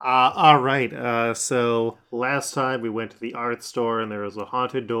All right. So last time we went to the art store and there was a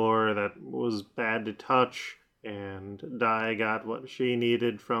haunted door that was bad to touch, and Di got what she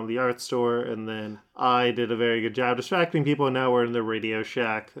needed from the art store, and then I did a very good job distracting people, and now we're in the Radio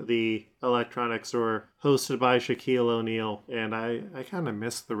Shack, the electronics store hosted by Shaquille O'Neal, and I kind of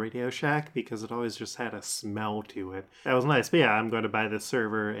missed the Radio Shack because it always just had a smell to it. That was nice, but yeah, I'm going to buy this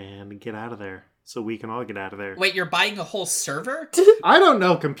server and get out of there. So we can all get out of there. Wait, you're buying a whole server? I don't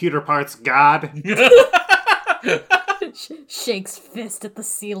know computer parts, God. Shakes fist at the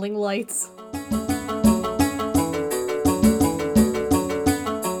ceiling lights.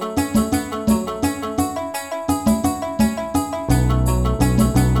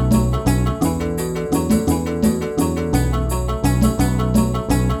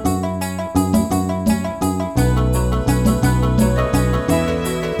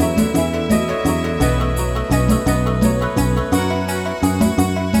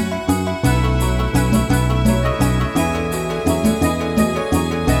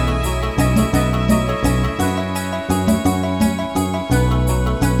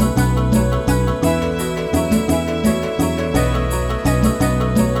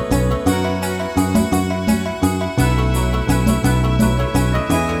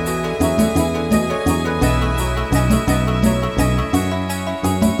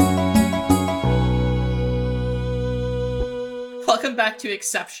 Welcome back to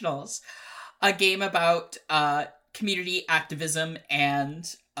Exceptionals, a game about community activism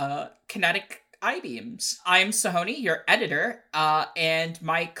and kinetic I-beams. I'm Sahoni, your editor, and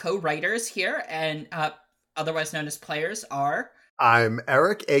my co-writers here, and otherwise known as players, are... I'm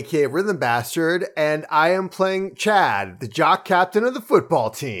Eric, aka Rhythm Bastard, and I am playing Chad, the jock captain of the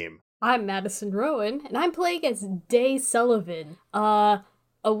football team. I'm Madison Rowan, and I'm playing as Day Sullivan,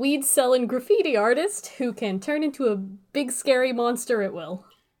 a weed-selling graffiti artist who can turn into a big scary monster at will.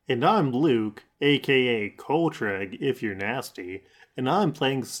 And I'm Luke, aka Coltreg, if you're nasty, and I'm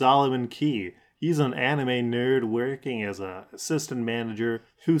playing Solomon Key. He's an anime nerd working as an assistant manager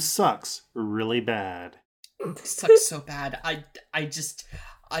who sucks really bad. Sucks so bad. I'm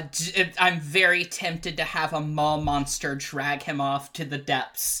very tempted to have a mall monster drag him off to the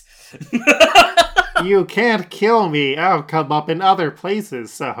depths. You can't kill me. I'll come up in other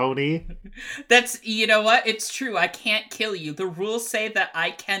places, Sahoni. You know what? It's true. I can't kill you. The rules say that I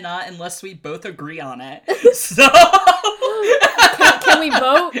cannot unless we both agree on it. So... Can we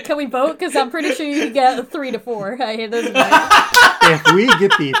vote? Can we vote? Because I'm pretty sure you can get 3 to 4. It doesn't If we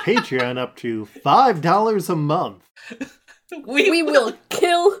get the Patreon up to $5 a month, we will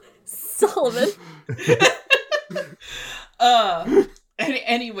kill Sullivan.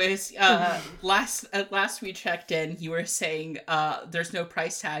 Anyways, last we checked in, you were saying there's no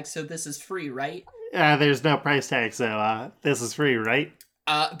price tag, so this is free, right? There's no price tag, so this is free, right?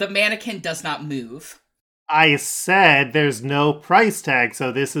 The mannequin does not move. I said there's no price tag,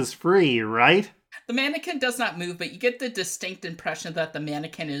 so this is free, right? The mannequin does not move, but you get the distinct impression that the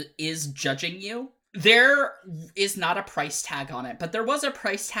mannequin is judging you. There is not a price tag on it, but there was a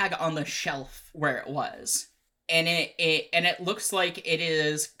price tag on the shelf where it was. And it looks like it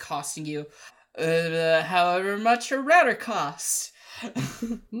is costing you however much a router costs.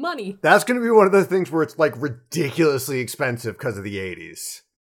 Money. That's going to be one of those things where it's like ridiculously expensive because of the 80s.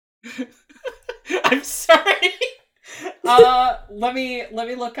 I'm sorry. Let me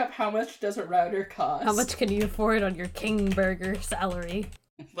look up how much does a router cost. How much can you afford on your King Burger salary?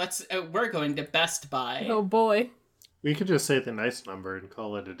 We're going to Best Buy. Oh boy. We could just say the nice number and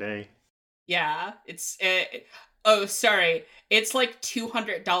call it a day. Yeah, it's oh, sorry. It's like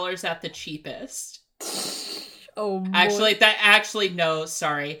 $200 at the cheapest. Oh boy. No,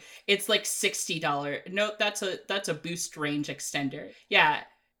 sorry. It's like $60. No, that's a boost range extender. Yeah.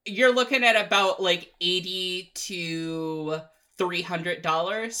 You're looking at about like $80 to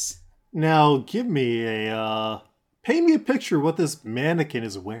 $300. Now, give me paint me a picture of what this mannequin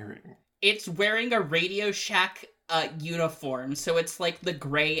is wearing. It's wearing a Radio Shack uniform, so it's like the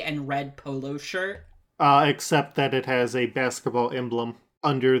gray and red polo shirt. Except that it has a basketball emblem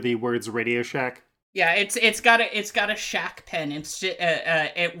under the words Radio Shack. Yeah, it's got a Shack pen. It's just,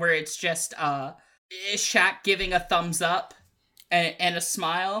 where it's just Shaq giving a thumbs up and a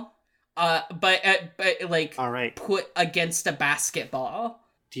smile, but like all right, put against a basketball.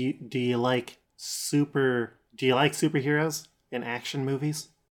 Do you like superheroes in action movies?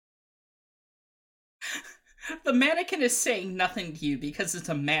 The mannequin is saying nothing to you because it's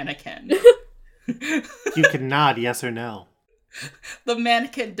a mannequin. You can nod yes or no. The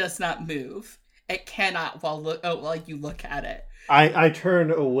mannequin does not move. It cannot while you look at it. I turn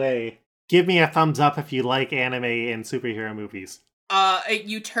away. Give me a thumbs up if you like anime and superhero movies.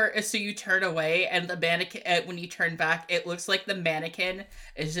 You turn away, and the mannequin. When you turn back, it looks like the mannequin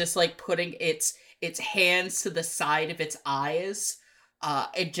is just like putting its hands to the side of its eyes,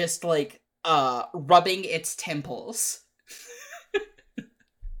 and just like rubbing its temples.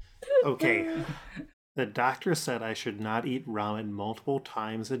 Okay. The doctor said I should not eat ramen multiple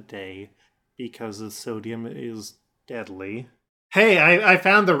times a day because the sodium is deadly. Hey, I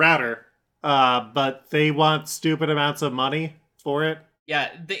found the router. But they want stupid amounts of money for it. Yeah,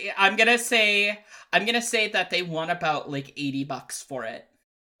 I'm gonna say that they want about like $80 for it.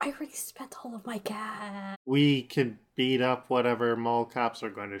 I already spent all of my cash. We can beat up whatever mall cops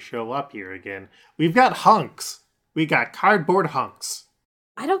are going to show up here again. We've got hunks. We got cardboard hunks.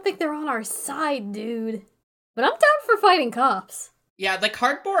 I don't think they're on our side, dude. But I'm down for fighting cops. Yeah, the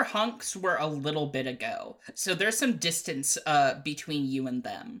cardboard hunks were a little bit ago, so there's some distance between you and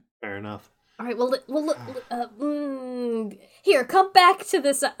them. Fair enough. All right, here, come back to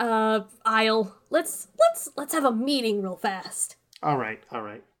this aisle. Let's have a meeting real fast. All right.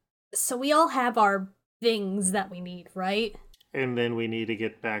 So we all have our things that we need, right? And then we need to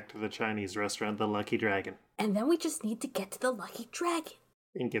get back to the Chinese restaurant, the Lucky Dragon, And then we just need to get to the Lucky Dragon.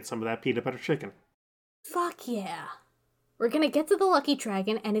 and get some of that peanut butter chicken. Fuck yeah. We're gonna get to the Lucky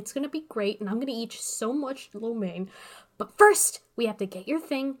Dragon, and it's gonna be great, and I'm gonna eat so much lo mein. But first, we have to get your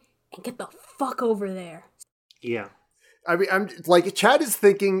thing and get the fuck over there. Yeah. I mean, I'm like, Chad is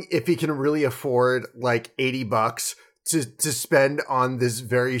thinking if he can really afford like $80 to spend on this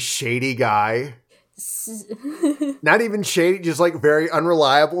very shady guy. Not even shady, just like very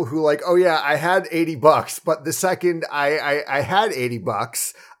unreliable. Who like, oh yeah, I had $80, but the second I had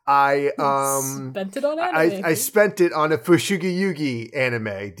 $80, I spent it on anime. I spent it on a Fushugi Yugi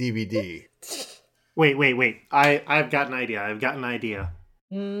anime DVD. Wait. I've got an idea.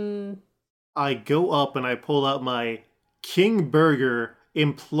 I go up and I pull out my King Burger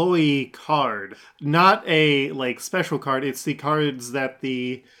employee card. Not a like special card, it's the cards that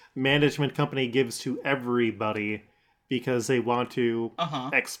the management company gives to everybody because they want to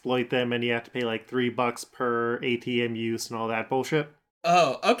exploit them, and you have to pay like $3 per ATM use and all that bullshit.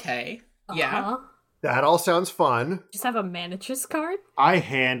 Oh, okay. Yeah. That all sounds fun. Just have a manager's card? I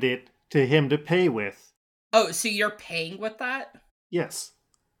hand it to him to pay with. Oh, so you're paying with that? Yes.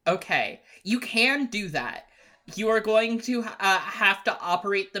 Okay. You can do that. You are going to have to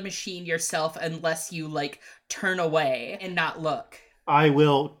operate the machine yourself unless you, like, turn away and not look. I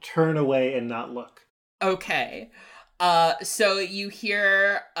will turn away and not look. Okay. So you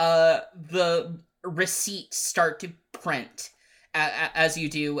hear the receipt start to print as you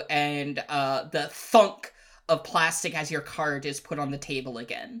do, and the thunk of plastic as your card is put on the table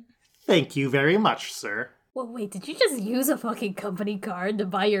again. Thank you very much, sir. Well, wait, did you just use a fucking company card to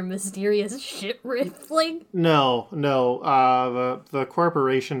buy your mysterious shit riffling? No. The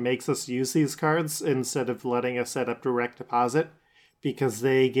corporation makes us use these cards instead of letting us set up direct deposit because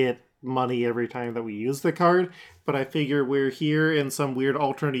they get money every time that we use the card. But I figure we're here in some weird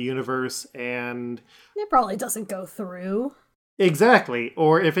alternate universe and... It probably doesn't go through. Exactly.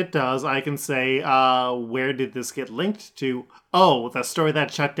 Or if it does, I can say, where did this get linked to? Oh, the store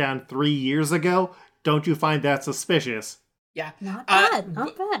that shut down 3 years ago? Don't you find that suspicious? Yeah. Not bad,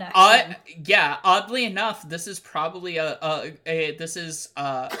 actually. Yeah, oddly enough, this is probably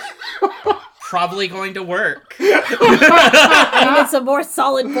probably going to work. I mean, it's a more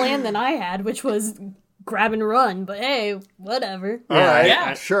solid plan than I had, which was grab and run, but hey, whatever. All right,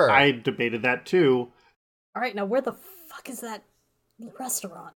 yeah. Sure. I debated that too. All right, now where the fuck is that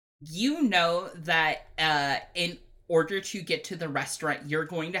restaurant? You know that in order to get to the restaurant, you're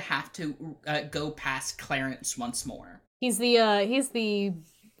going to have to go past Clarence once more. He's the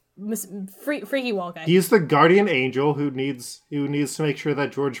freaky wall guy. He's the guardian angel who needs to make sure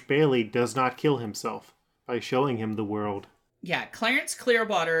that George Bailey does not kill himself by showing him the world. Yeah, Clarence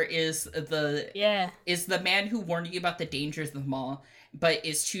Clearwater is the man who warned you about the dangers of the mall, but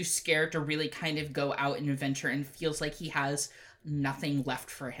is too scared to really kind of go out and adventure and feels like he has nothing left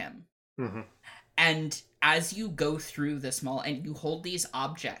for him. Mm-hmm. And as you go through this mall and you hold these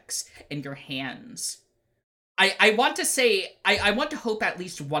objects in your hands, I want to say, I want to hope at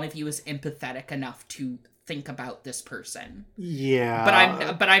least one of you is empathetic enough to think about this person.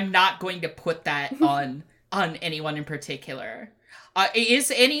 Yeah. But I'm not going to put that on anyone in particular.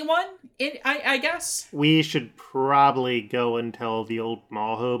 Is anyone in, I guess? We should probably go and tell the old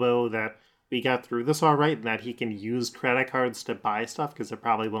mall hobo that we got through this all right and that he can use credit cards to buy stuff because it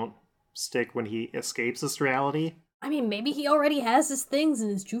probably won't stick when he escapes this reality. I mean, maybe he already has his things and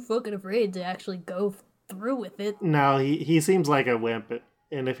is too fucking afraid to actually go through with it. No, he seems like a wimp,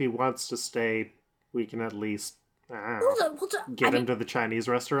 and if he wants to stay, we can at least Get him to the Chinese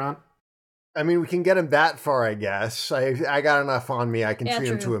restaurant. I mean, we can get him that far, I guess. I got enough on me. I can treat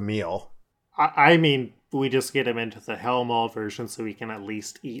him true. to a meal. I mean, we just get him into the Hellmall version so he can at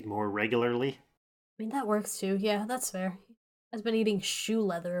least eat more regularly. I mean, that works too. Yeah, that's fair. Has been eating shoe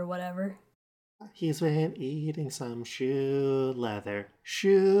leather or whatever. He's been eating some shoe leather.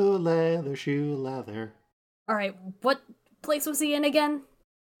 Shoe leather, shoe leather. Alright, what place was he in again?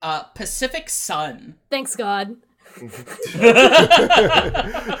 Pacific Sun. Thanks, God. We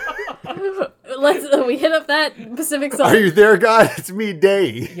hit up that Pacific Sun. Are you there, God? It's me,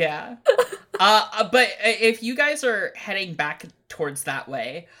 Day. Yeah. But if you guys are heading back towards that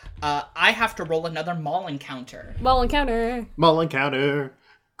way, I have to roll another mall encounter. Mall encounter. Mall encounter.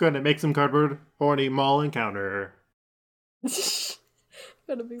 Gonna make some cardboard. Horny mall encounter.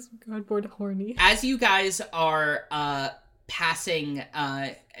 Gotta make some cardboard horny. As you guys are passing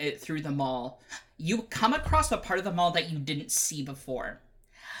through the mall, you come across a part of the mall that you didn't see before.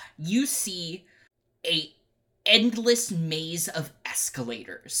 You see a endless maze of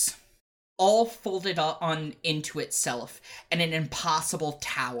escalators, all folded on into itself, and an impossible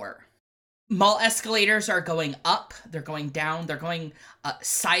tower. Mall escalators are going up, they're going down, they're going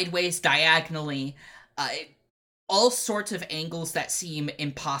sideways, diagonally, all sorts of angles that seem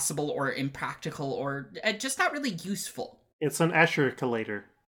impossible or impractical or just not really useful. It's an Escher-calator.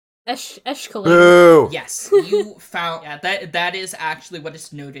 Escalator. Boo! Yes, you found... Yeah, that is actually what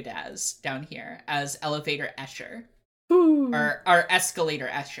it's noted as down here, as elevator Escher. Or escalator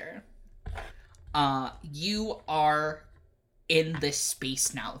Escher. You are in this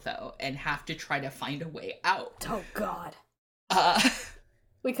space now, though, and have to try to find a way out. Oh, God.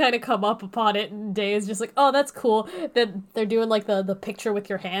 We kind of come up upon it, and Day is just like, oh, that's cool. Then they're doing, like, the picture with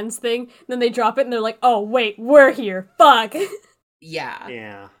your hands thing. And then they drop it, and they're like, oh, wait, we're here. Fuck. Yeah.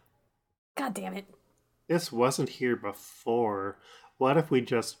 Yeah. God damn it. This wasn't here before. What if we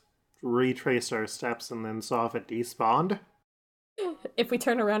just retraced our steps and then saw if it despawned? If we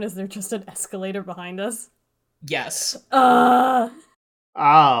turn around, is there just an escalator behind us? Yes. Oh,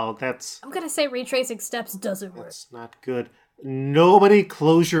 that's... I'm gonna say retracing steps doesn't work. That's not good. Nobody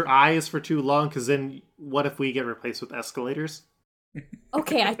close your eyes for too long, because then what if we get replaced with escalators?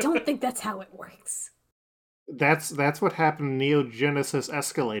 Okay, I don't think that's how it works. That's what happened in Neo Genesis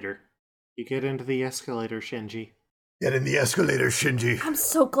Escalator. You get into the escalator, Shinji. Get in the escalator, Shinji. I'm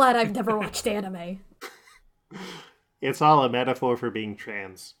so glad I've never watched anime. It's all a metaphor for being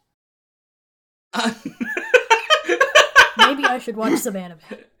trans. Maybe I should watch some anime.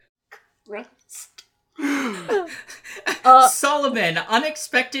 Solomon,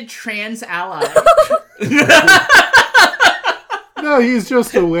 unexpected trans ally. No, he's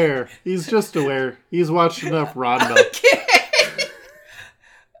just aware. He's watched enough Ranma. Okay.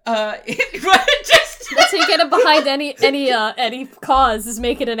 That's how you get him behind any cause, is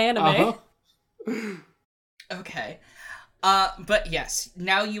make it an anime. Uh-huh. Okay. But yes,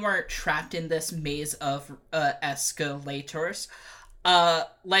 now you are trapped in this maze of escalators.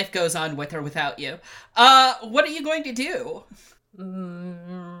 Life goes on with or without you. What are you going to do?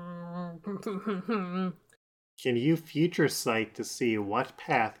 Can you future sight to see what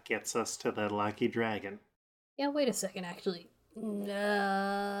path gets us to the Lucky Dragon? Yeah, wait a second, actually.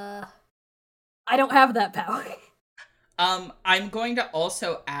 I don't have that power. I'm going to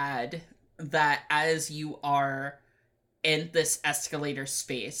also add that as you are in this escalator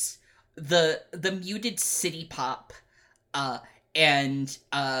space, the muted city pop and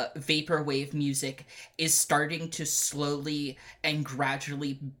vaporwave music is starting to slowly and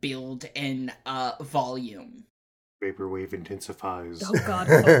gradually build in volume. Vaporwave intensifies. Oh god,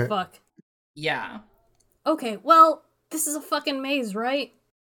 oh fuck. Yeah. Okay, well, this is a fucking maze, right?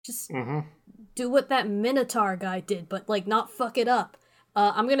 Just do what that Minotaur guy did, but, like, not fuck it up.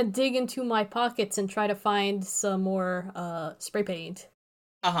 I'm gonna dig into my pockets and try to find some more, spray paint.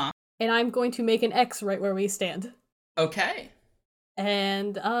 Uh-huh. And I'm going to make an X right where we stand. Okay.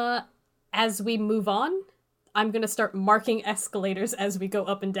 And, as we move on, I'm gonna start marking escalators as we go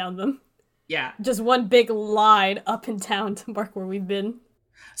up and down them. Yeah. Just one big line up and down to mark where we've been.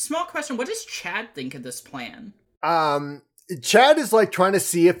 Small question, what does Chad think of this plan? Chad is, like, trying to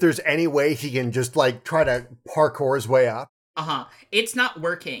see if there's any way he can just, like, try to parkour his way up. Uh-huh. It's not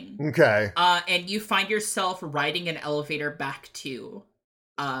working. Okay. And you find yourself riding an elevator back to,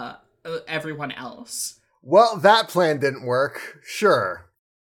 everyone else. Well, that plan didn't work. Sure.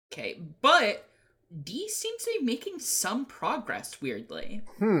 Okay, but D seems to be making some progress, weirdly.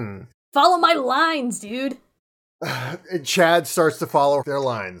 Follow my lines, dude! Chad starts to follow their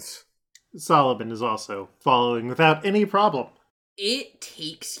lines. Solomon is also following without any problem. It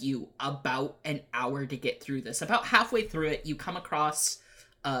takes you about an hour to get through this. About halfway through it, you come across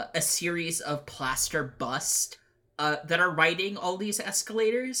a series of plaster busts that are riding all these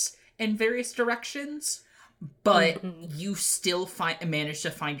escalators in various directions, but you still manage to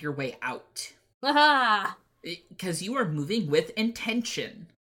find your way out. Aha! Because you are moving with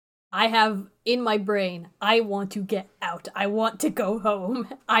intention. I have in my brain, I want to get out. I want to go home.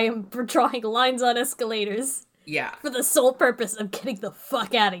 I am drawing lines on escalators. Yeah. For the sole purpose of getting the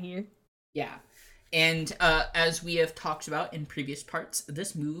fuck out of here. Yeah. And as we have talked about in previous parts,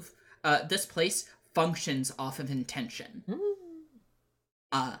 this place functions off of intention.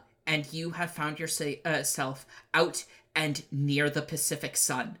 And you have found yourself out and near the Pacific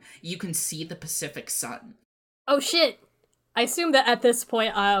Sun. You can see the Pacific Sun. Oh shit! I assume that at this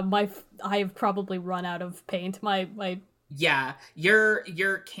point, I've probably run out of paint. Yeah,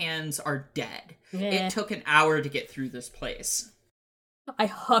 your cans are dead. Yeah. It took an hour to get through this place. I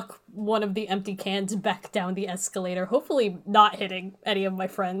huck one of the empty cans back down the escalator, hopefully not hitting any of my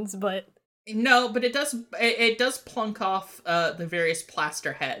friends, but... No, but it does plunk off the various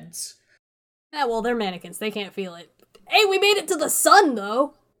plaster heads. Yeah, well, they're mannequins. They can't feel it. Hey, we made it to the sun,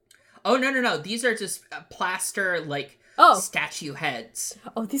 though! Oh, no. These are just plaster, statue heads.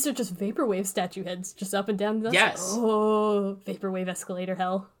 Oh, these are just vaporwave statue heads, just up and down the... Yes. Oh, vaporwave escalator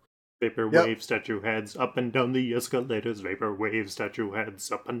hell. Vaporwave statue heads up and down the escalators. Vaporwave statue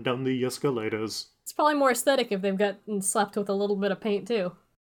heads up and down the escalators. It's probably more aesthetic if they've gotten slapped with a little bit of paint, too.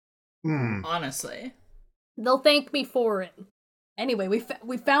 Honestly. They'll thank me for it. Anyway,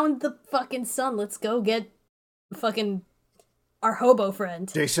 we found the fucking sun. Let's go get fucking our hobo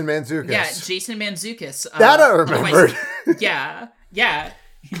friend. Jason Mantzoukas. Yeah, Jason Mantzoukas. That I remembered. Yeah.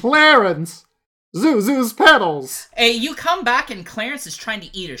 Clarence! Zuzu's pedals! Hey, you come back and Clarence is trying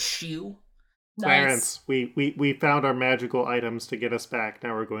to eat a shoe. Clarence, we found our magical items to get us back.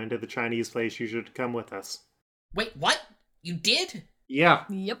 Now we're going to the Chinese place. You should come with us. Wait, what? You did? Yeah.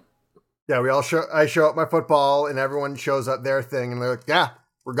 Yep. Yeah, I show up my football, and everyone shows up their thing, and they're like, yeah,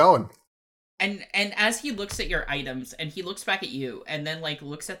 we're going. And as he looks at your items, and he looks back at you, and then,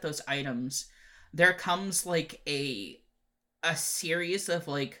 looks at those items, there comes, a series of,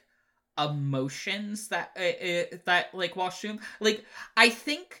 emotions that wash through him. I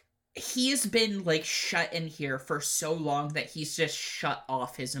think he's been, shut in here for so long that he's just shut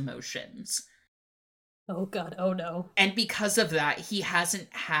off his emotions. Oh god, oh no. And because of that, he hasn't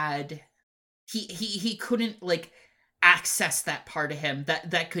had... He couldn't, access that part of him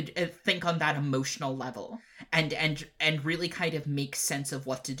that could think on that emotional level and really kind of make sense of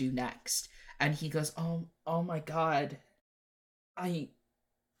what to do next. And he goes, oh my god. I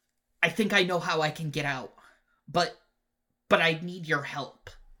think I know how I can get out. But I need your help.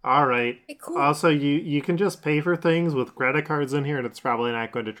 Alright. Hey, cool. Also, you can just pay for things with credit cards in here, and it's probably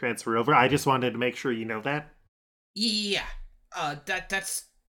not going to transfer over. I just wanted to make sure you know that. Yeah. That's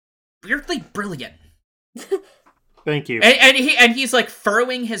weirdly brilliant. Thank you. And he's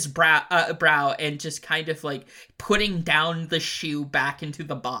furrowing his brow and just kind of putting down the shoe back into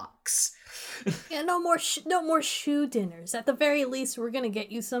the box. Yeah, no more shoe dinners. At the very least, we're gonna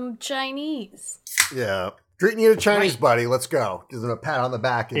get you some Chinese. Yeah. Treating you to Chinese, buddy. Let's go. Give them a pat on the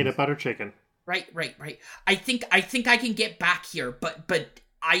back. Peanut butter chicken. Right. I think I can get back here, but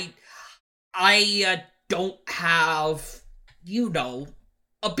I don't have,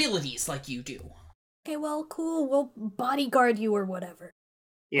 abilities like you do. Okay, well, cool. We'll bodyguard you or whatever.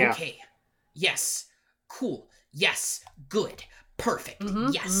 Yeah. Okay. Yes. Cool. Yes. Good. Perfect.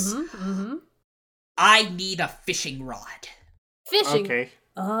 Yes. I need a fishing rod. Fishing? Okay.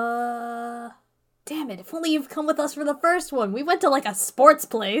 Damn it. If only you've come with us for the first one. We went to, a sports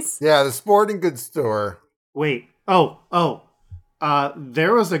place. Yeah, the sporting goods store. Wait. There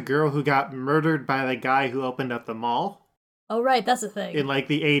was a girl who got murdered by the guy who opened up the mall. Oh, right. That's a thing. In, the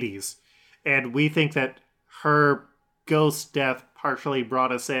 80s. And we think that her ghost death partially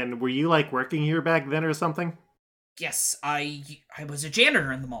brought us in. Were you, working here back then or something? Yes, I was a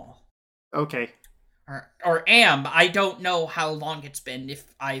janitor in the mall. Okay. Or am. I don't know how long it's been,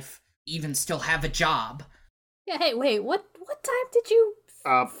 if I've even still have a job. Yeah, hey, wait, what time did you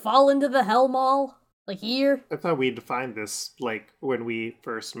fall into the Hell Mall? Year? I thought we'd find this, when we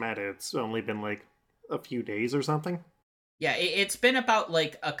first met. It's only been, a few days or something. Yeah, it's been about,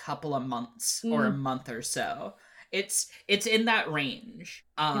 a couple of months, or a month or so. It's in that range.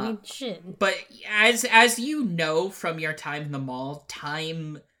 Shit. But as you know from your time in the mall,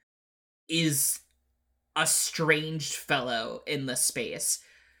 time is a strange fellow in the space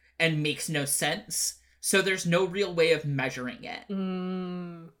and makes no sense. So there's no real way of measuring it.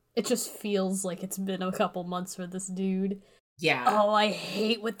 It just feels like it's been a couple months for this dude. Yeah. Oh, I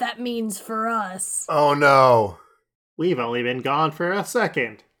hate what that means for us. Oh no. We've only been gone for a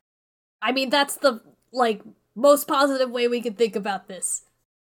second. I mean, that's the, most positive way we could think about this.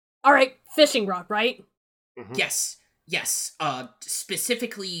 Alright, fishing rod, right? Mhm. Yes.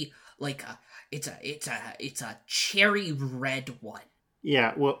 Specifically, it's a cherry red one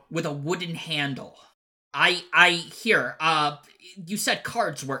Yeah, well, with a wooden handle. You said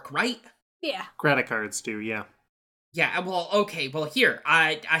cards work, right? Yeah. credit cards do, yeah. Yeah, well, okay, well, here,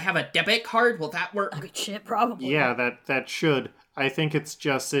 I have a debit card, will that work? I mean, shit, probably. Yeah, that should. I think it's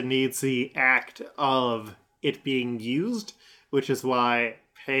just it needs the act of it being used, which is why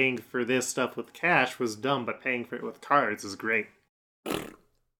paying for this stuff with cash was dumb, but paying for it with cards is great.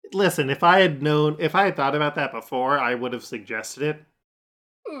 Listen, if I had thought about that before, I would have suggested it.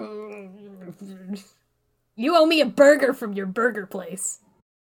 You owe me a burger from your burger place.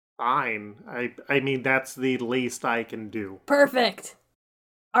 Fine. I mean, that's the least I can do. Perfect.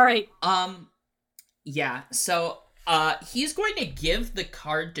 Alright. Yeah, so, he's going to give the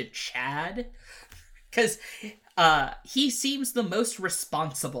card to Chad, because, he seems the most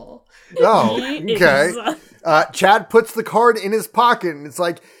responsible. Oh, He okay. is. Chad puts the card in his pocket and it's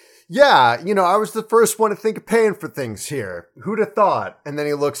like, yeah, I was the first one to think of paying for things here. Who'd have thought? And then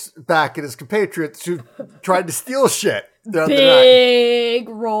he looks back at his compatriots who tried to steal shit throughout the night. Big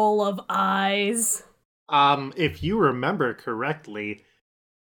roll of eyes. If you remember correctly,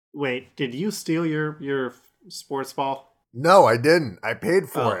 wait, did you steal your sports ball? No, I didn't. I paid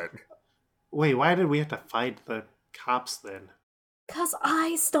for it. Wait, why did we have to fight the cops then? 'Cause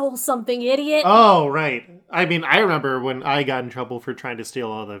I stole something, idiot. Oh, right. I mean, I remember when I got in trouble for trying to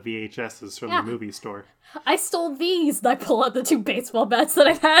steal all the VHSs from Yeah. the movie store. I stole these. And I pull out the 2 baseball bats that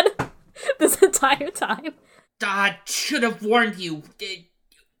I've had this entire time. I should have warned you.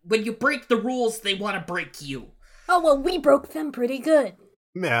 When you break the rules, they want to break you. Oh, well, we broke them pretty good.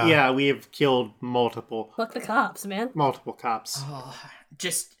 Yeah. Yeah, we have killed multiple Fuck the cops, man. cops. Oh,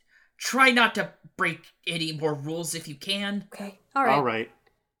 just try not to break any more rules if you can. Okay, alright. All right.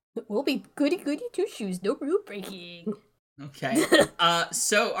 We'll be goody two shoes, no rule breaking. Okay.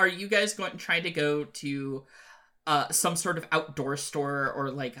 So are you guys going to try to go to some sort of outdoor store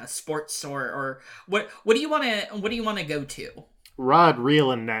or like a sports store, or what do you want to go to? Rod,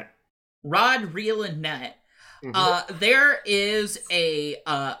 reel, and net. Rod, reel, and net. Mhm. There is a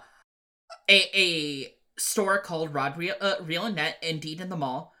store called Rod, Reel, and Net, indeed, in the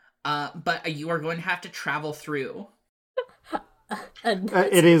mall. But you are going to have to travel through.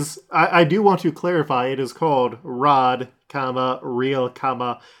 It is. I do want to clarify. It is called Rod, reel,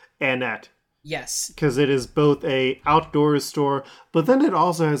 and net. Yes. Because it is both a outdoors store, but then it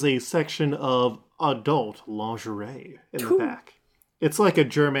also has a section of adult lingerie in the back. It's like a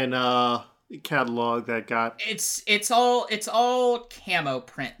German catalog that got. It's all camo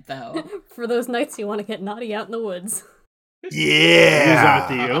print though. For those nights you want to get naughty out in the woods. These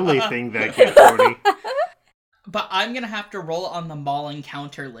aren't Yeah. the only thing that get horny. But I'm gonna have to roll on the mall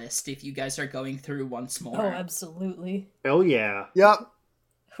encounter list if you guys are going through once more. Oh, absolutely. Oh yeah, Yep.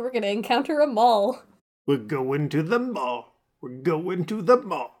 We're gonna encounter a mall. we're going to the mall. We're going to the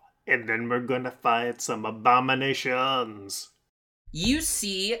mall, and then we're gonna fight some abominations. You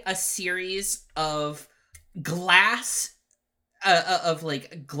see a series of glass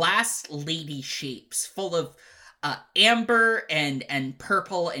glass lady shapes full of amber and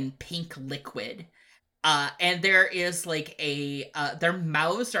purple and pink liquid. And there is like their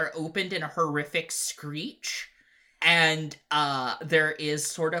mouths are opened in a horrific screech. And there is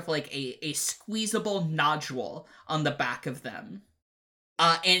sort of like a squeezable nodule on the back of them.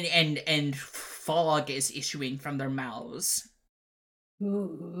 And fog is issuing from their mouths.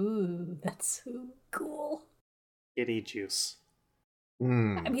 Ooh, that's so cool. Kitty juice. I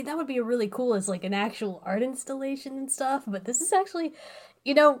mean, that would be really cool as like an actual art installation and stuff, but this is actually,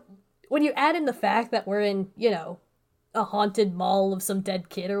 when you add in the fact that we're in, a haunted mall of some dead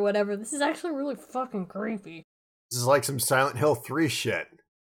kid or whatever, this is actually really fucking creepy. This is like some Silent Hill 3 shit.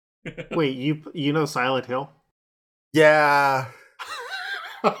 Wait, you know Silent Hill? Yeah.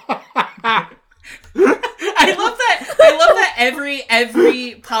 I love that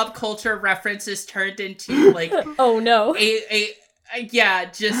every pop culture reference is turned into like Oh no.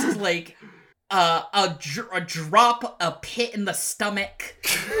 just like a drop, a pit in the stomach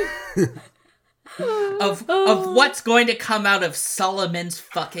of what's going to come out of Solomon's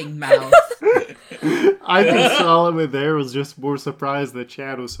fucking mouth. I think Solomon there was just more surprised that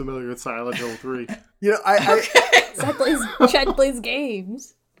Chad was familiar with Silent Hill 3. I Chad plays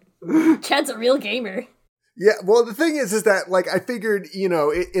games. Chad's a real gamer. Yeah, well, the thing is that, like, I figured,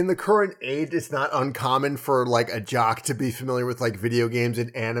 in the current age, it's not uncommon for, like, a jock to be familiar with, like, video games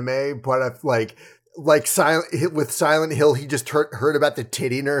and anime, but if, with Silent Hill, he just heard about the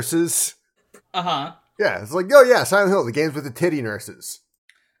titty nurses. Uh-huh. Yeah, it's like, oh yeah, Silent Hill, the games with the titty nurses.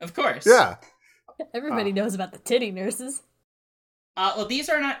 Of course. Yeah. Everybody knows about the titty nurses. Well, these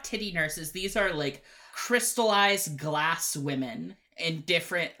are not titty nurses. These are, like, crystallized glass women in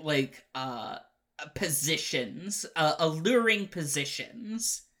different, like, positions, alluring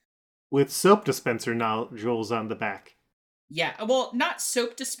positions. With soap dispenser nodules on the back. Yeah, well, not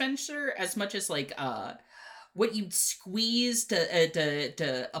soap dispenser as much as, like, what you'd squeeze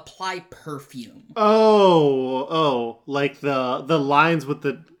to apply perfume. Oh, like the lines with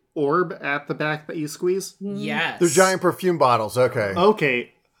the orb at the back that you squeeze? Yes. They're giant perfume bottles, okay.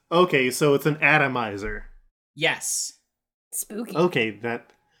 Okay, so it's an atomizer. Yes. Spooky. Okay,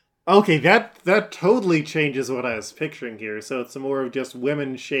 that totally changes what I was picturing here. So it's more of just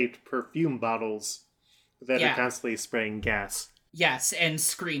women-shaped perfume bottles that are constantly spraying gas. Yes, and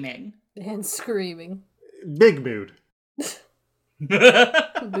screaming. And screaming. Big mood.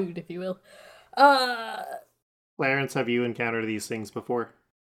 Mood, if you will. Clarence, have you encountered these things before?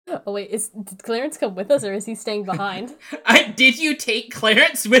 Oh wait, did Clarence come with us, or is he staying behind? Did you take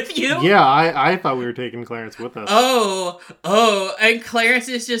Clarence with you? Yeah, I thought we were taking Clarence with us. Oh, and Clarence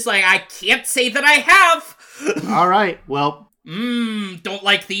is just like, I can't say that I have! Alright, well... don't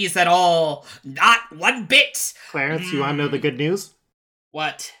like these at all. Not one bit! Clarence, you want to know the good news?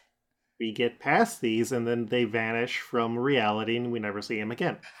 What? We get past these, and then they vanish from reality, and we never see him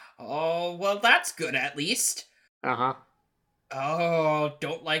again. Oh, well, that's good at least. Uh-huh. Oh,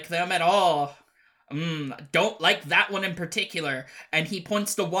 don't like them at all. Don't like that one in particular. And he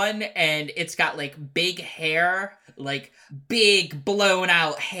points to one, and it's got, like, big hair. Like, big,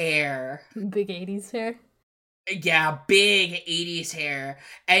 blown-out hair. Big 80s hair? Yeah, big 80s hair.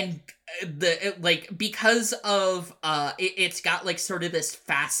 And, because of, it's got, like, sort of this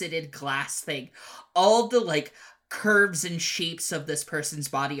faceted glass thing. All the, like, curves and shapes of this person's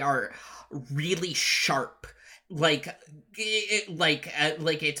body are really sharp. It's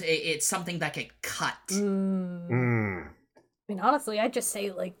something that could cut. I mean, honestly, I'd just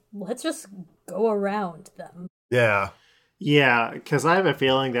say, like, let's just go around them. Yeah. Yeah, because I have a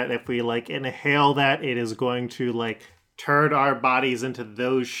feeling that if we, like, inhale that, it is going to, like, turn our bodies into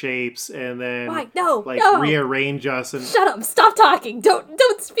those shapes and then, no. rearrange us and... Shut up! Stop talking! Don't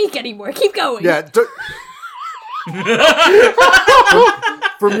speak anymore! Keep going! Yeah,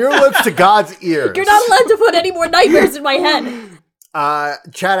 from your lips to God's ears. You're not allowed to put any more nightmares in my head.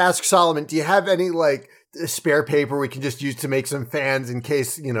 Chad asks Solomon, do you have any, like, spare paper we can just use to make some fans in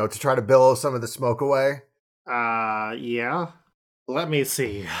case, to try to billow some of the smoke away? Yeah. Let me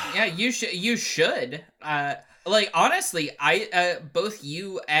see. Yeah, you should. Honestly, both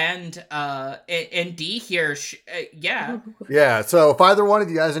you and D here, yeah. Yeah, so if either one of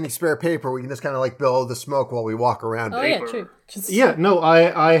you has any spare paper, we can just kind of, like, billow the smoke while we walk around. Oh, yeah, true. Yeah, no,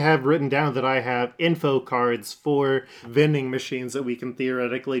 I have written down that I have info cards for vending machines that we can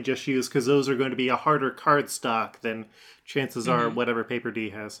theoretically just use, because those are going to be a harder card stock than chances are whatever paper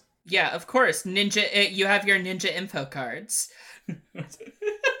D has. Yeah, of course. Ninja, you have your ninja info cards.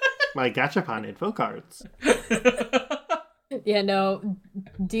 My Gachapon info cards. Yeah, no,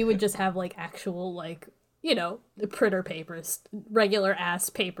 D would just have, like, actual, like, printer papers, regular ass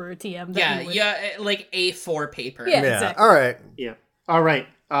paper TM. Like A4 paper. Yeah, exactly. All right. Yeah. All right.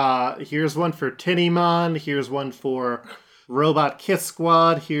 Here's one for Tinnymon. Here's one for Robot Kiss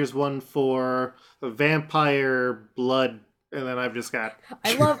Squad. Here's one for Vampire Blood. And then I've just got...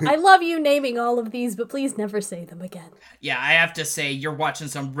 I love you naming all of these, but please never say them again. Yeah, I have to say, you're watching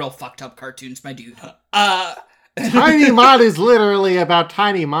some real fucked up cartoons, my dude. Tinymon is literally about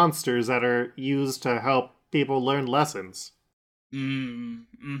tiny monsters that are used to help people learn lessons.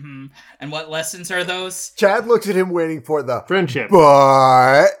 Mm-hmm. And what lessons are those? Chad looks at him waiting for the... Friendship.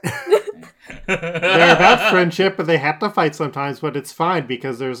 But... They're about friendship, but they have to fight sometimes, but it's fine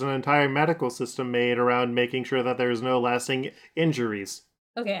because there's an entire medical system made around making sure that there's no lasting injuries.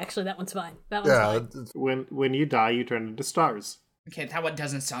 Okay, actually, that one's fine. That one's fine. When you die, you turn into stars. Okay, that one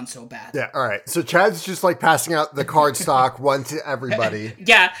doesn't sound so bad. Yeah, all right. So Chad's just, like, passing out the card stock one to everybody.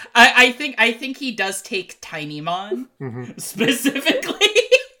 Yeah, I think he does take Tinymon specifically.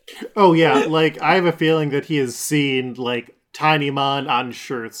 Oh yeah, like I have a feeling that he has seen like Tinymon on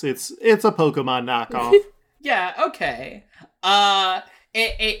shirts. It's a Pokemon knockoff. Yeah, okay.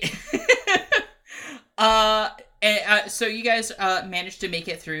 So you guys managed to make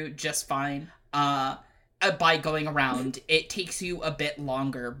it through just fine. By going around, it takes you a bit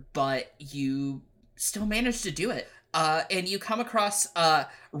longer, but you still manage to do it. And you come across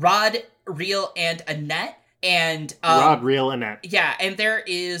Rod, Reel, and Annette. And Rod, Reel, Annette. Yeah, and there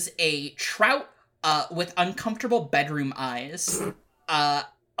is a trout with uncomfortable bedroom eyes.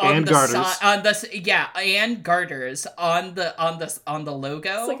 And garters. And garters on the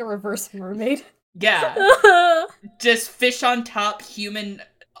logo. It's like a reverse mermaid. Yeah. Just fish on top, human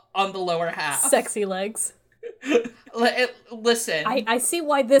on the lower half. Sexy legs. Listen. I see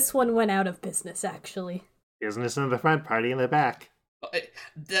why this one went out of business, actually. Business in the front, party in the back.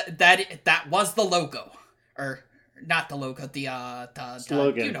 That was the logo. Or, not the logo, the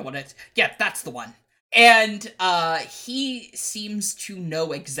slogan. You know what it's... Yeah, that's the one. And he seems to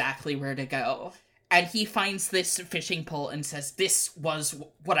know exactly where to go. And he finds this fishing pole and says, this was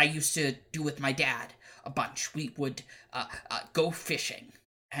what I used to do with my dad a bunch. We would go fishing.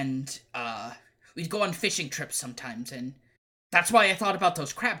 And we'd go on fishing trips sometimes. And that's why I thought about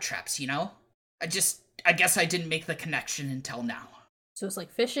those crab traps, you know? I guess I didn't make the connection until now. So it's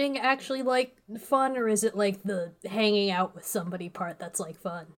like fishing actually like fun, or is it like the hanging out with somebody part that's like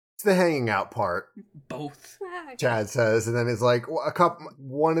fun? It's the hanging out part. Both. Chad says, and then it's like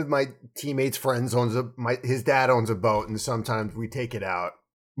one of my teammates' friends his dad owns a boat, and sometimes we take it out.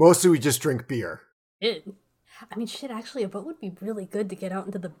 Mostly we just drink beer. I mean, shit, actually, a boat would be really good to get out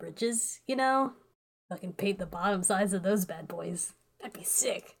into the bridges, you know? Fucking paint the bottom sides of those bad boys. That'd be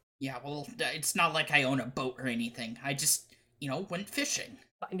sick. Yeah, well, it's not like I own a boat or anything. I just, went fishing.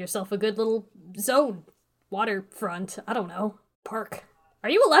 Find yourself a good little zone. Waterfront. I don't know. Park. Are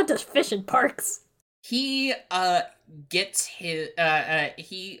you allowed to fish in parks? He gets his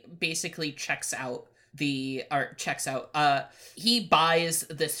he basically checks out. He buys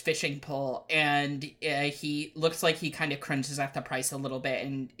this fishing pole, and he looks like he kind of cringes at the price a little bit,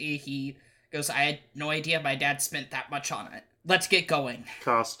 and he goes, I had no idea my dad spent that much on it. Let's get going.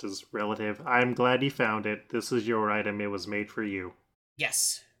 Cost is relative. I'm glad you found it. This is your item. It was made for you.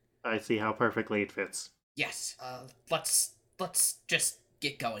 Yes. I see how perfectly it fits. Yes. Let's just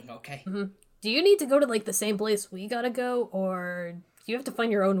get going, okay? Mm-hmm. Do you need to go to, like, the same place we gotta go, or do you have to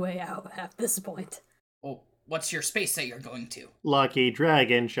find your own way out at this point? Well, what's your space that you're going to? Lucky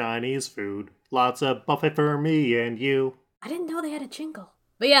Dragon Chinese food. Lots of buffet for me and you. I didn't know they had a jingle.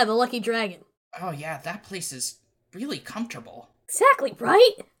 But yeah, the Lucky Dragon. Oh yeah, that place is really comfortable. Exactly,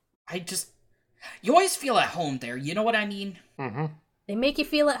 right? You always feel at home there, you know what I mean? Mm-hmm. They make you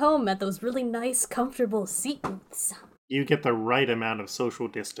feel at home at those really nice, comfortable seat booths. You get the right amount of social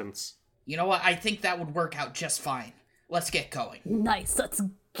distance. You know what? I think that would work out just fine. Let's get going. Nice, let's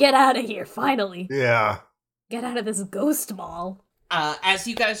get out of here, finally. Yeah. Get out of this ghost mall. As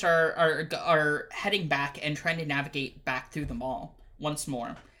you guys are heading back and trying to navigate back through the mall once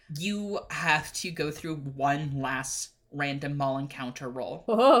more, you have to go through one last random mall encounter roll.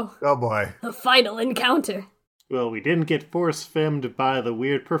 Whoa. Oh boy. The final encounter. Well, we didn't get force-femmed by the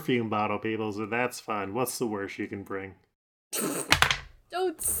weird perfume bottle people, so that's fine. What's the worst you can bring?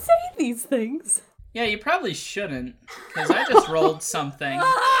 Don't say these things. Yeah, you probably shouldn't, because I just rolled something.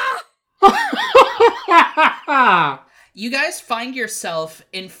 You guys find yourself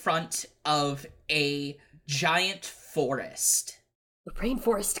in front of a giant forest. The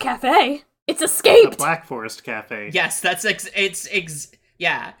Rainforest Cafe. It's escaped. The Black Forest Cafe. Yes, that's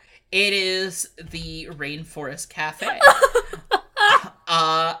yeah. It is the Rainforest Cafe.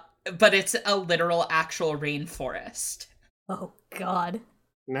 But it's a literal actual rainforest. Oh god.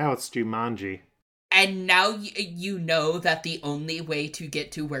 Now it's Jumanji. And now you know that the only way to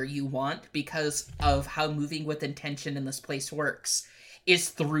get to where you want, because of how moving with intention in this place works, is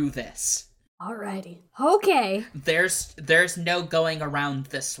through this. Alrighty. Okay. There's no going around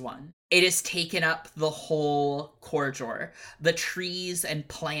this one. It has taken up the whole corridor. The trees and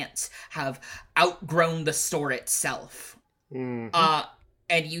plants have outgrown the store itself. Mm-hmm.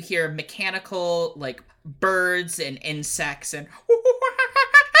 And you hear mechanical, like, birds and insects and...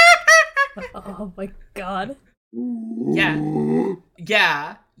 Oh my god.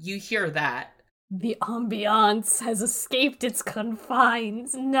 Yeah, you hear that. The ambiance has escaped its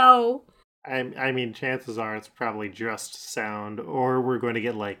confines. No. I mean, chances are it's probably just sound, or we're going to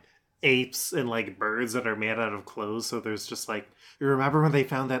get, like, apes and, like, birds that are made out of clothes, so there's just, like... You remember when they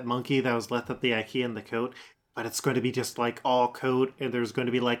found that monkey that was left at the IKEA in the coat? But it's going to be just, like, all coat, and there's going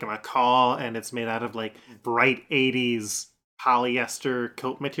to be, like, a macaw, and it's made out of, like, bright 80s polyester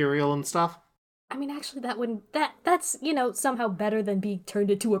coat material and stuff. I mean, actually, that's, somehow better than being turned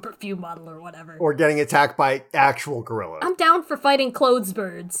into a perfume bottle or whatever. Or getting attacked by actual gorillas. I'm down for fighting clothes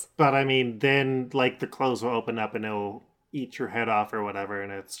birds. But, I mean, then, like, the clothes will open up and it'll eat your head off or whatever,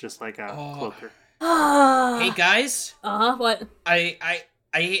 and it's just like a cloaker. Hey, guys? What? I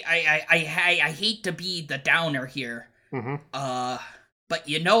I hate to be the downer here. Mm-hmm. But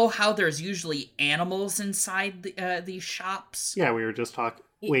you know how there's usually animals inside these shops? Yeah, we were just talking.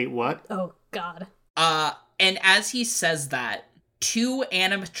 Wait, what? Oh, God. And as he says that, two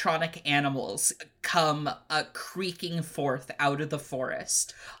animatronic animals come creaking forth out of the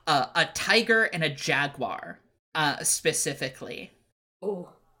forest. A tiger and a jaguar, specifically. Oh.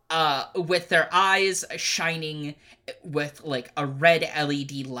 With their eyes shining with, like, a red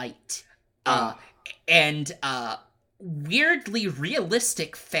LED light. And weirdly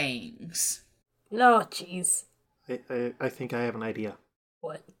realistic fangs. No, jeez. I think I have an idea.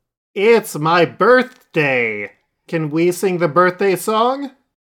 What? It's my birthday! Can we sing the birthday song?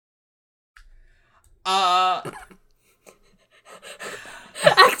 Activate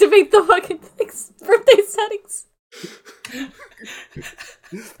the fucking birthday settings.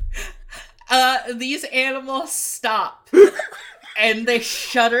 These animals stop. And they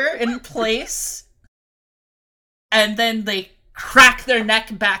shudder in place. And then they crack their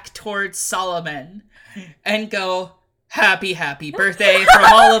neck back towards Solomon. And go, happy birthday from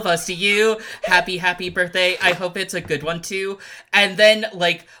all of us to you. Happy birthday. I hope it's a good one too. And then,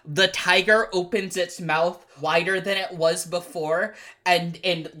 like, the tiger opens its mouth wider than it was before,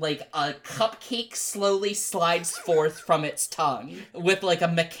 and like, a cupcake slowly slides forth from its tongue with, like, a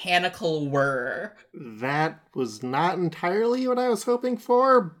mechanical whir. That was not entirely what I was hoping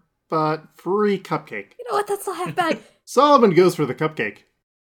for, but free cupcake. You know what? That's not half bad. Solomon goes for the cupcake.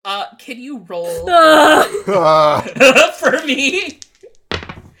 Can you roll Uh, for me?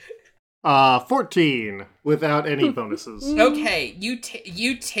 14 without any bonuses. Okay, you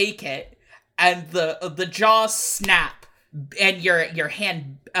take it, and the jaws snap, and your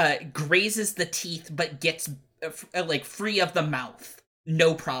hand grazes the teeth, but gets like free of the mouth.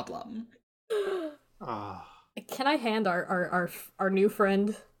 No problem. Can I hand our new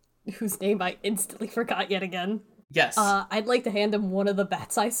friend, whose name I instantly forgot yet again? Yes. I'd like to hand him one of the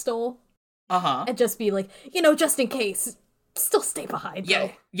bats I stole. Uh-huh. And just be like, just in case, still stay behind. Yeah,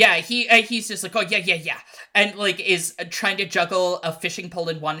 though. yeah. He's just like, oh yeah, and like is trying to juggle a fishing pole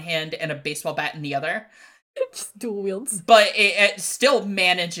in one hand and a baseball bat in the other. Just dual wields. But it still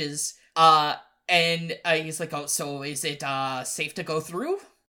manages. And he's like, oh, so is it safe to go through?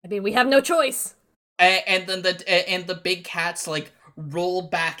 I mean, we have no choice. And then the big cats like roll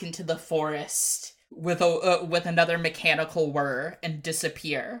back into the forest with another mechanical whir and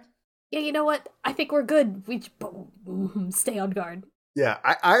disappear. Yeah, you know what? I think we're good. We stay on guard. yeah,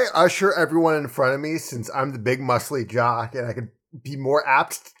 I usher everyone in front of me since I'm the big muscly jock and I could be more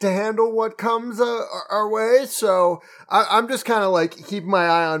apt to handle what comes our way. So I'm just kind of like keeping my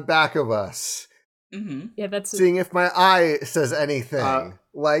eye on back of us. Mm-hmm. Yeah, that's Seeing if my eye says anything.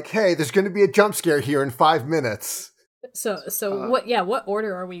 Like, hey, there's going to be a jump scare here in 5 minutes. so. What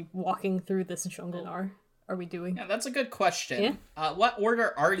order are we walking through this jungle? Are we doing? Yeah, that's a good question. Yeah? What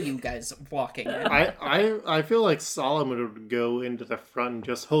order are you guys walking in? I feel like Solomon would go into the front and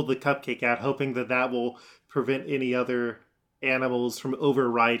just hold the cupcake out, hoping that will prevent any other animals from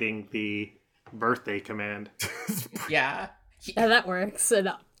overriding the birthday command. Yeah. Yeah, that works. And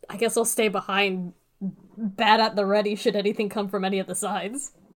I guess I'll stay behind, bat at the ready should anything come from any of the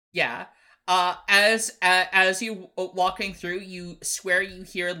sides. Yeah. As you walking through, you swear you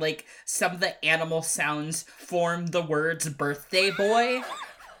hear like some of the animal sounds form the words "birthday boy."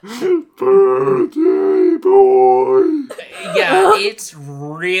 Birthday boy. Yeah, it's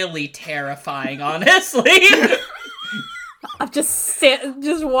really terrifying, honestly. I'm just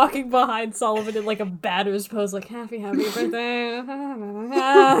walking behind Solomon in like a batter's pose, like happy birthday.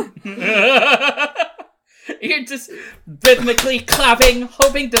 You're just rhythmically clapping,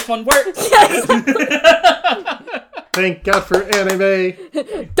 hoping this one works. Yes! Thank God for anime.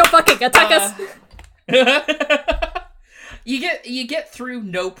 Don't fucking attack us. You get through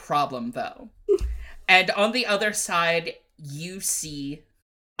no problem though. And on the other side, you see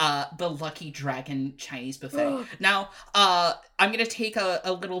the Lucky Dragon Chinese buffet. Now, I'm gonna take a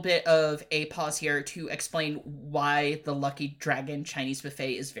little bit of a pause here to explain why the Lucky Dragon Chinese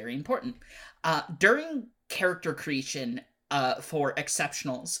buffet is very important. During character creation for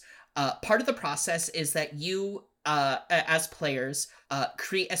exceptionals, part of the process is that you, as players,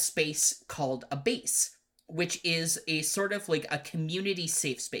 create a space called a base, which is a sort of like a community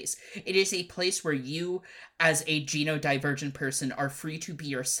safe space. It is a place where you, as a genodivergent person, are free to be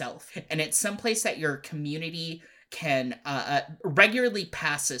yourself. And it's someplace that your community can regularly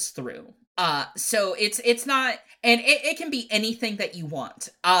passes through. So it's not, and it can be anything that you want.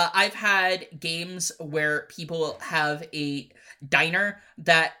 I've had games where people have a diner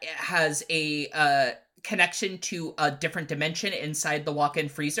that has a connection to a different dimension inside the walk-in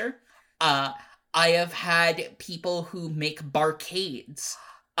freezer. I have had people who make barcades.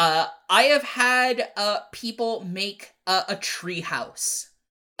 I have had people make a tree house.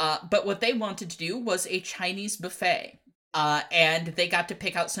 But what they wanted to do was a Chinese buffet. And they got to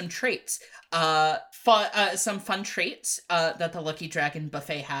pick out some traits. Some fun traits that the Lucky Dragon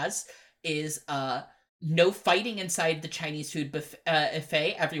buffet has is no fighting inside the Chinese food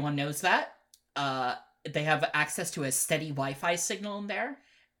buffet. Everyone knows that. They have access to a steady Wi-Fi signal in there.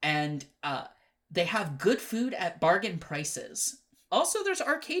 And they have good food at bargain prices. Also, there's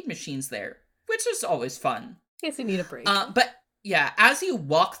arcade machines there, which is always fun. In case you need a break. But yeah, as you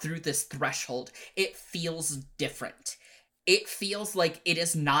walk through this threshold, it feels different. It feels like it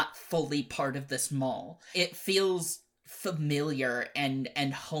is not fully part of this mall. It feels familiar and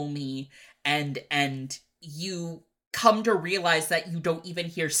homey, and you come to realize that you don't even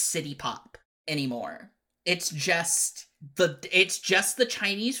hear City Pop anymore. It's just the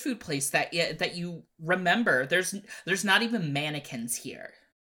Chinese food place that you remember. There's not even mannequins here.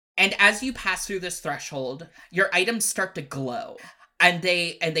 And as you pass through this threshold, your items start to glow, and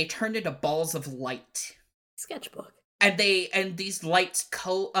they turn into balls of light. Sketchbook. And these lights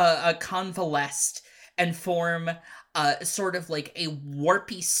convalesce and form sort of like a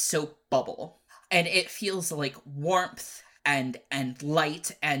warpy soap bubble, and it feels like warmth and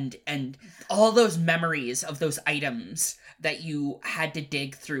light and all those memories of those items that you had to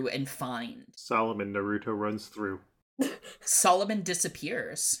dig through and find. Solomon Naruto runs through. Solomon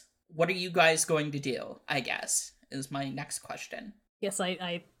disappears. What are you guys going to do, I guess, is my next question. Yes,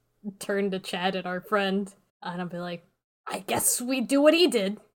 I turn to Chad and our friend, and I'll be like, I guess we do what he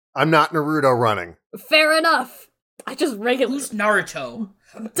did. I'm not Naruto running. Fair enough. I just regularly... Who's Naruto?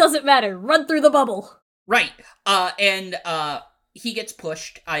 Doesn't matter. Run through the bubble. Right. And he gets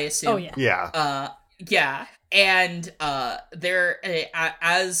pushed, I assume. Oh, yeah. Yeah. Yeah. And there,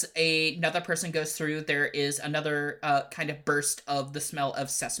 as another person goes through, there is another kind of burst of the smell of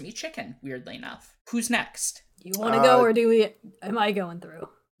sesame chicken, weirdly enough. Who's next? You want to go, or am I going through?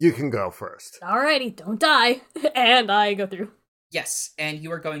 You can go first. Alrighty, don't die. And I go through. Yes, and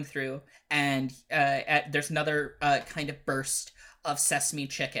you are going through, and there's another kind of burst of sesame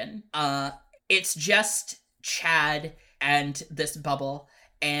chicken. It's just Chad and this bubble,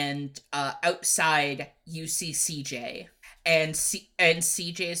 and outside you see CJ, and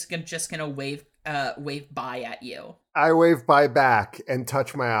CJ's just gonna wave bye at you. I wave bye back and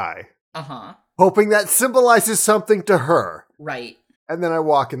touch my eye. Uh-huh. Hoping that symbolizes something to her. Right. And then I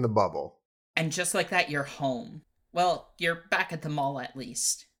walk in the bubble. And just like that, you're home. Well, you're back at the mall at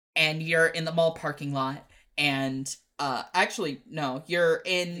least. And you're in the mall parking lot. And, actually, no, you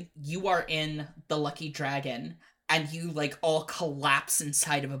are in the Lucky Dragon. And you, like, all collapse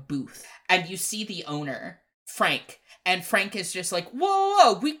inside of a booth. And you see the owner, Frank. And Frank is just like,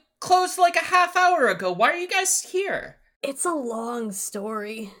 whoa, we closed like a half hour ago. Why are you guys here? It's a long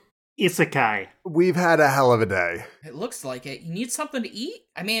story. Isekai. We've had a hell of a day. It looks like it. You need something to eat?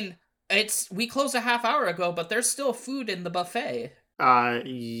 I mean, we closed a half hour ago, but there's still food in the buffet.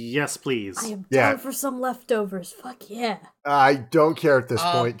 Yes, please. I am down for some leftovers. Fuck yeah. I don't care at this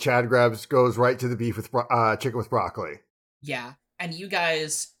point. Chad goes right to the beef with chicken with broccoli. Yeah. And you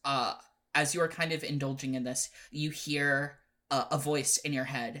guys, as you are kind of indulging in this, you hear a voice in your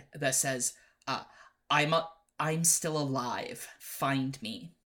head that says, I'm still alive. Find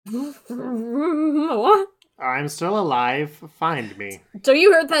me. What? I'm still alive. Find me. So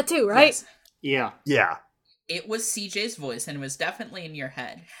you heard that too, right? Yes. Yeah. Yeah. It was CJ's voice, and it was definitely in your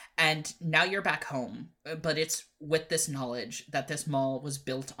head. And now you're back home, but it's with this knowledge that this mall was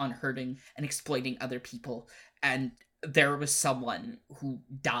built on hurting and exploiting other people, and there was someone who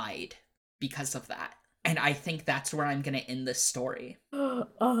died because of that. And I think that's where I'm gonna end this story.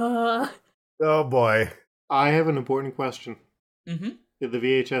 Oh boy. I have an important question. Mm-hmm. Did the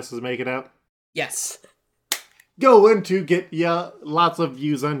VHSs make it out? Yes. Going to get ya lots of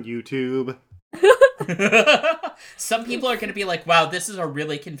views on YouTube. Some people are going to be like, wow, this is a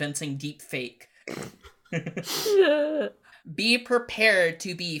really convincing deep fake. Be prepared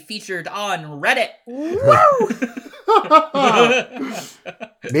to be featured on Reddit.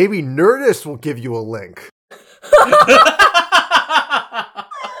 Maybe Nerdist will give you a link.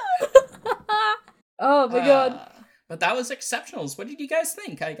 Oh my god. But that was Exceptionals. What did you guys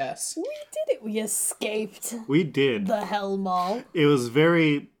think, I guess? We did it. We escaped We did. the Hell Mall. It was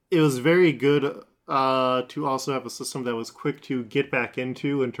very good to also have a system that was quick to get back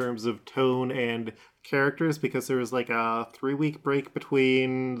into in terms of tone and characters, because there was like a 3-week break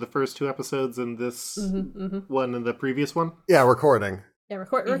between the first 2 episodes and this one and the previous one. Yeah, recording. Yeah,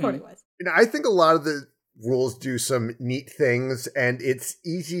 recording-wise. I think a lot of the rules do some neat things, and it's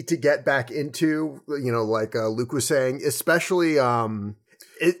easy to get back into, like Luke was saying, especially if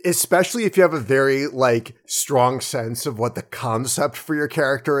you have a very strong sense of what the concept for your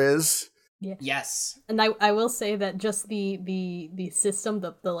character is. Yeah. Yes. And I will say that just the system,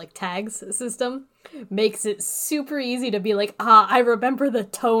 the tags system, makes it super easy to be like, I remember the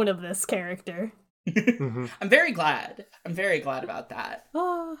tone of this character. Mm-hmm. I'm very glad about that.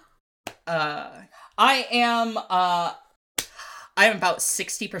 I am about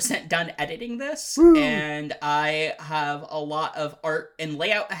 60% done editing this. Woo! And I have a lot of art and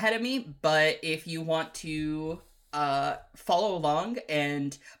layout ahead of me, but if you want to follow along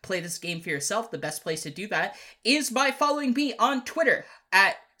and play this game for yourself, the best place to do that is by following me on Twitter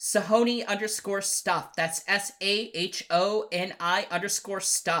at Sahoni_stuff. That's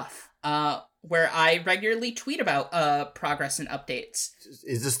SAHONI_stuff. Where I regularly tweet about progress and updates.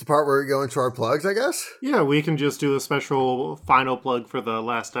 Is this the part where we go into our plugs, I guess? Yeah, we can just do a special final plug for the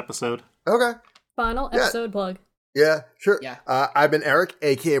last episode. Okay. Final episode plug. Yeah, sure. Yeah. I've been Eric,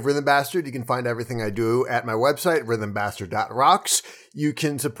 aka Rhythm Bastard. You can find everything I do at my website, rhythmbastard.rocks. You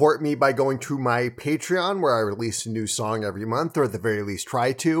can support me by going to my Patreon, where I release a new song every month, or at the very least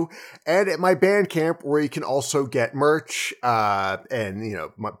try to, and at my Bandcamp, where you can also get merch, and,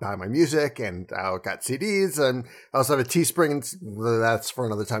 buy my music, and I've got CDs, and I also have a Teespring, and that's for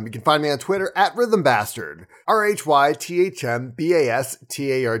another time. You can find me on Twitter at Rhythm Bastard,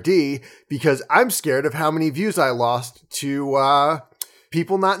 RhythmBastard, because I'm scared of how many views I lost to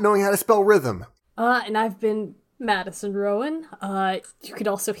people not knowing how to spell rhythm. And I've been Madison Rowan. You could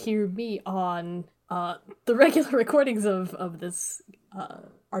also hear me on the regular recordings of this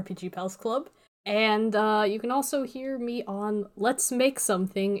RPG Pals Club. And you can also hear me on Let's Make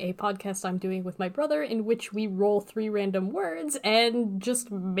Something, a podcast I'm doing with my brother, in which we roll 3 random words and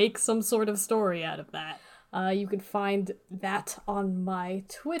just make some sort of story out of that. You can find that on my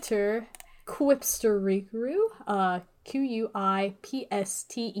Twitter, Quipster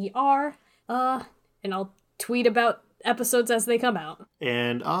Quipster, and I'll tweet about episodes as they come out.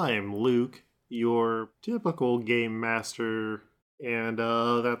 And I'm Luke, your typical game master and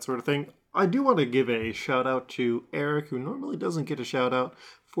that sort of thing. I do want to give a shout out to Eric, who normally doesn't get a shout out,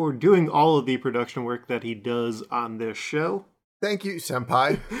 for doing all of the production work that he does on this show. Thank you,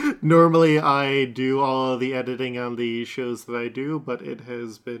 Senpai. Normally I do all of the editing on the shows that I do, but it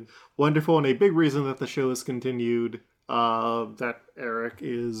has been wonderful, and a big reason that the show has continued, that Eric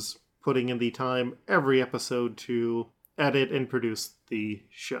is putting in the time every episode to edit and produce the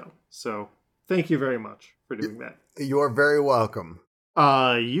show. So thank you very much for doing that. You're very welcome.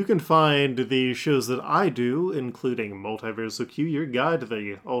 You can find the shows that I do, including Multiversal Q, your guide to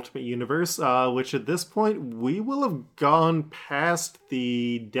the Ultimate Universe, which at this point we will have gone past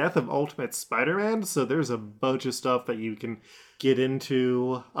the death of Ultimate Spider-Man, so there's a bunch of stuff that you can get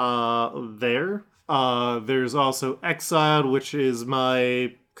into there. There's also Exiled, which is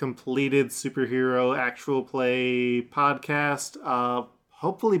my completed superhero actual play podcast.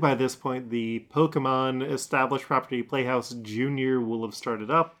 Hopefully by this point, the Pokemon Established Property Playhouse Junior will have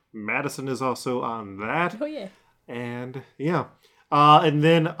started up. Madison is also on that. Oh, yeah. And, yeah. And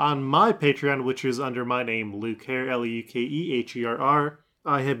then on my Patreon, which is under my name, Luke Herr, Lukeherr,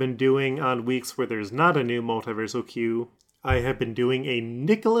 I have been doing, on weeks where there's not a new Multiversal Q, I have been doing a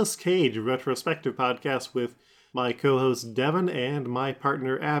Nicolas Cage retrospective podcast with my co-host Devin and my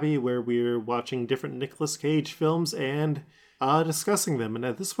partner Abby, where we're watching different Nicolas Cage films and discussing them. And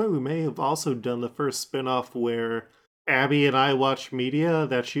at this point, we may have also done the first spin-off where Abby and I watch media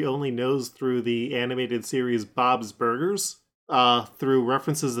that she only knows through the animated series Bob's Burgers, through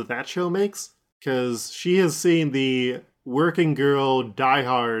references that show makes, because she has seen the Working Girl Die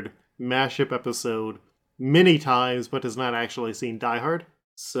Hard mashup episode many times, but has not actually seen Die Hard.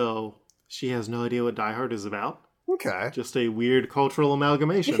 So she has no idea what Die Hard is about. Okay. Just a weird cultural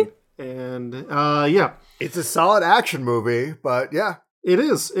amalgamation. And, yeah. It's a solid action movie, but yeah. It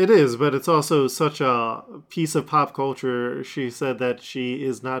is, but it's also such a piece of pop culture. She said that she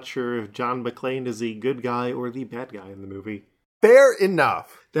is not sure if John McClane is the good guy or the bad guy in the movie. Fair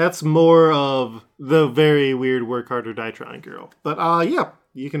enough. That's more of the very weird work hard or die trying girl. But, yeah.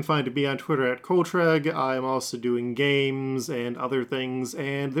 You can find me on Twitter at Coltreg. I'm also doing games and other things,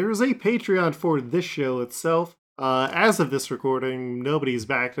 and there's a Patreon for this show itself. As of this recording, nobody's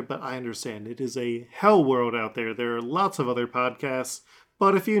backed it, but I understand it is a hell world out there. There are lots of other podcasts,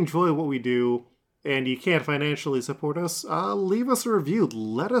 but if you enjoy what we do and you can't financially support us, leave us a review.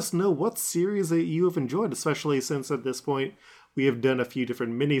 Let us know what series that you have enjoyed, especially since at this point we have done a few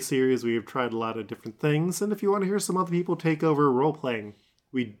different mini-series. We have tried a lot of different things, and if you want to hear some other people take over role-playing,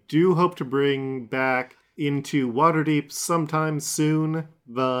 We do hope to bring back Into Waterdeep sometime soon,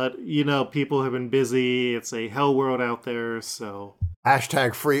 but, people have been busy. It's a hell world out there, so...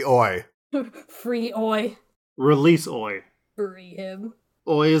 Hashtag free Oi. Free Oi. Release Oi. Free him.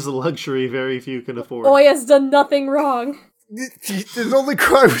 Oi is a luxury very few can afford. Oi has done nothing wrong. His only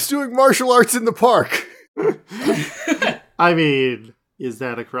crime was doing martial arts in the park. I mean, is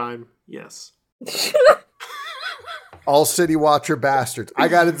that a crime? Yes. All City Watcher bastards. I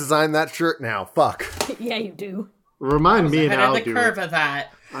gotta design that shirt now. Fuck. Yeah, you do. Remind me and I'll the do curve it. Of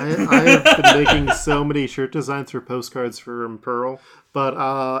that. I have been making so many shirt designs for postcards from Pearl.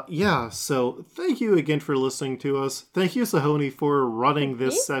 But, so thank you again for listening to us. Thank you, Sahoni, for running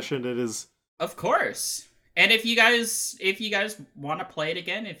this session. It is... Of course. And if you guys want to play it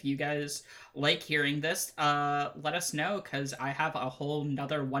again, if you guys like hearing this, let us know, because I have a whole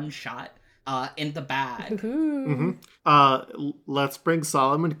nother one-shot in the bag. Mm-hmm. Let's bring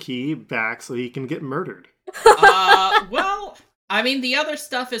Solomon Key back so he can get murdered. Well, I mean, the other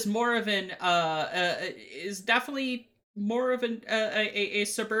stuff is more of an is definitely more of a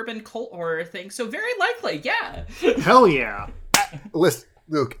suburban cult horror thing. So very likely, yeah. Hell yeah. Listen,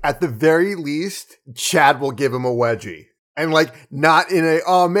 Luke, at the very least, Chad will give him a wedgie. And not in a,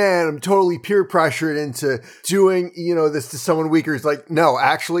 oh man, I'm totally peer pressured into doing, this to someone weaker. He's like, no,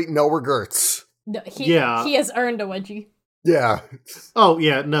 actually, no regrets. No, he has earned a wedgie. Yeah. Oh,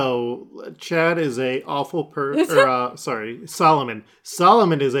 yeah, no. Chad is a awful person. Solomon.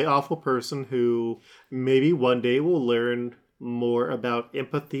 Solomon is a awful person who maybe one day will learn more about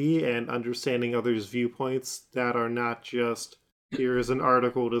empathy and understanding others' viewpoints that are not just, here is an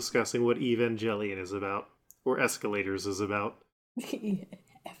article discussing what Evangelion is about, or Escalators is about.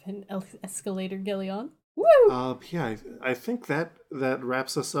 Evan Escalator Gillion. Woo! I think that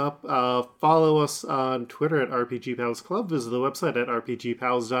wraps us up. Follow us on Twitter at RPG Pals Club. Visit the website at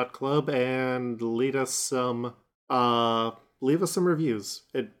rpgpals.club and leave us some reviews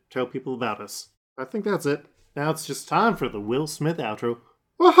and tell people about us. I think that's it. Now it's just time for the Will Smith outro.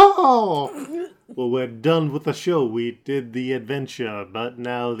 Whoa! Well, we're done with the show. We did the adventure, but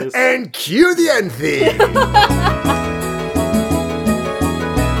now this... And cue the end theme!